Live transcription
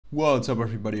What's up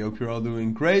everybody, hope you're all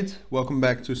doing great. Welcome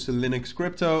back to Cilinix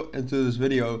Crypto and to this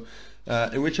video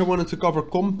in which I wanted to cover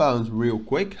Compound real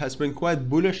quick. Has been quite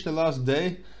bullish the last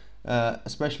day,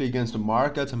 especially against the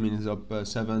market. I mean, it's up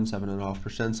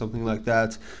 7.5%, something like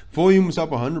that. Volume is up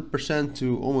 100%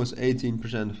 to almost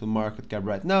 18% of the market cap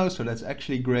right now, so that's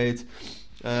actually great.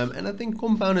 And I think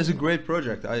Compound is a great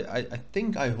project. I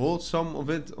think I hold some of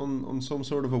it on some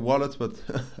sort of a wallet, but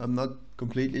I'm not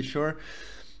completely sure.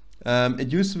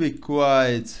 It used to be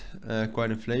quite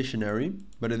inflationary,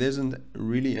 but it isn't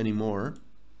really anymore.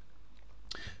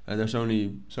 There's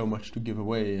only so much to give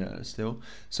away still.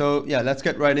 So yeah, let's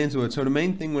get right into it. So the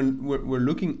main thing we're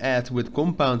looking at with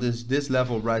Compound is this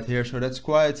level right here. So that's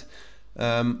quite,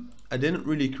 I didn't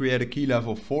really create a key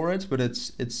level for it, but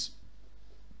it's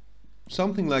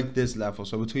something like this level.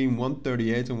 So between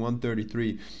 138 and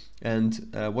 133. And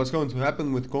what's going to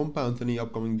happen with Compound in the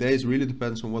upcoming days really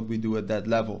depends on what we do at that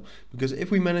level. Because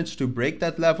if we manage to break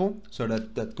that level, so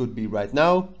that could be right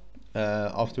now,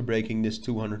 after breaking this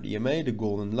 200 EMA, the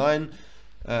golden line,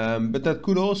 but that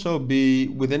could also be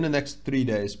within the next 3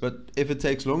 days. But if it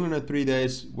takes longer than 3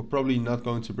 days, we're probably not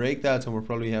going to break that, and we're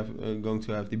probably going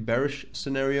to have the bearish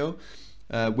scenario,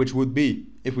 which would be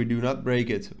if we do not break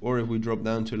it, or if we drop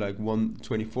down to like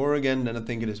 124 again, then I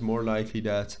think it is more likely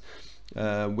that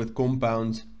with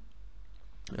Compound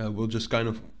we'll just kind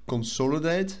of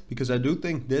consolidate, because I do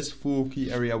think this full key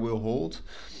area will hold.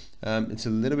 It's a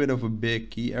little bit of a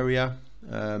big key area.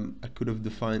 I could have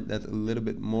defined that a little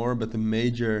bit more, but the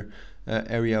major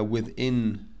area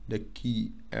within the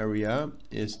key area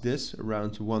is this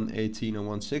around 118 and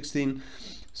 116.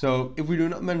 So if we do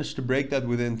not manage to break that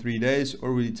within 3 days,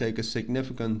 or we take a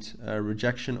significant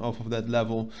rejection off of that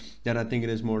level, then I think it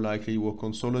is more likely we'll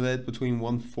consolidate between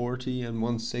 140 and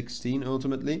 116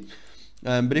 ultimately.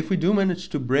 But if we do manage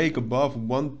to break above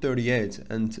 138,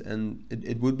 and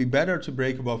it would be better to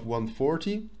break above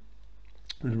 140,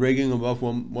 but breaking above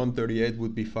 138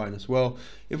 would be fine as well.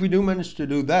 If we do manage to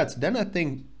do that, then I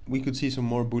think we could see some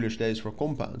more bullish days for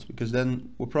Compound, because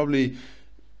then we're probably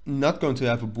not going to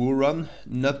have a bull run,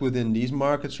 not within these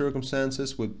market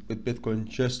circumstances, with Bitcoin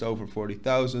just over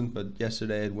 40,000, but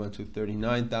yesterday it went to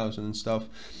 39,000 and stuff.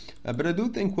 But I do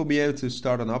think we'll be able to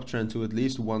start an uptrend to at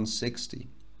least 160,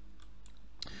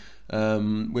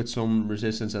 with some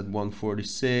resistance at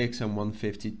 146 and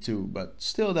 152. But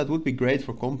still, that would be great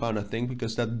for Compound, I think,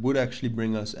 because that would actually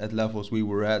bring us at levels we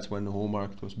were at when the whole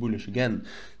market was bullish again.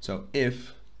 So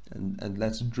if, and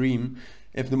let's dream,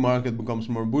 if the market becomes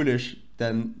more bullish,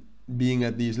 then being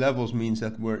at these levels means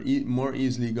that we're more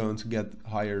easily going to get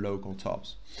higher local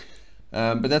tops.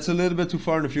 But that's a little bit too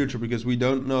far in the future, because we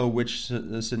don't know which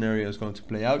scenario is going to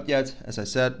play out yet. As I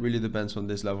said, really depends on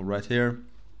this level right here.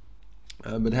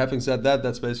 But having said that,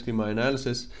 that's basically my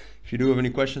analysis. If you do have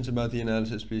any questions about the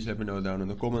analysis, please let me know down in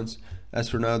the comments. As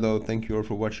for now though, thank you all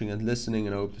for watching and listening,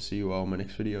 and I hope to see you all in my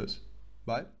next videos.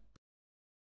 Bye.